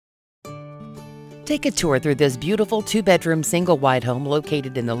Take a tour through this beautiful 2-bedroom single-wide home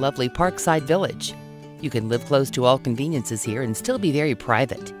located in the lovely Parkside Village. You can live close to all conveniences here and still be very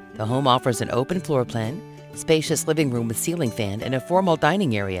private. The home offers an open floor plan, spacious living room with ceiling fan, and a formal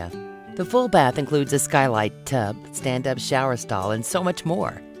dining area. The full bath includes a skylight tub, stand-up shower stall, and so much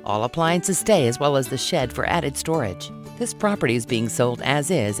more. All appliances stay as well as the shed for added storage. This property is being sold as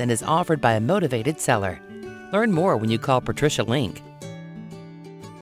is and is offered by a motivated seller. Learn more when you call Patricia Link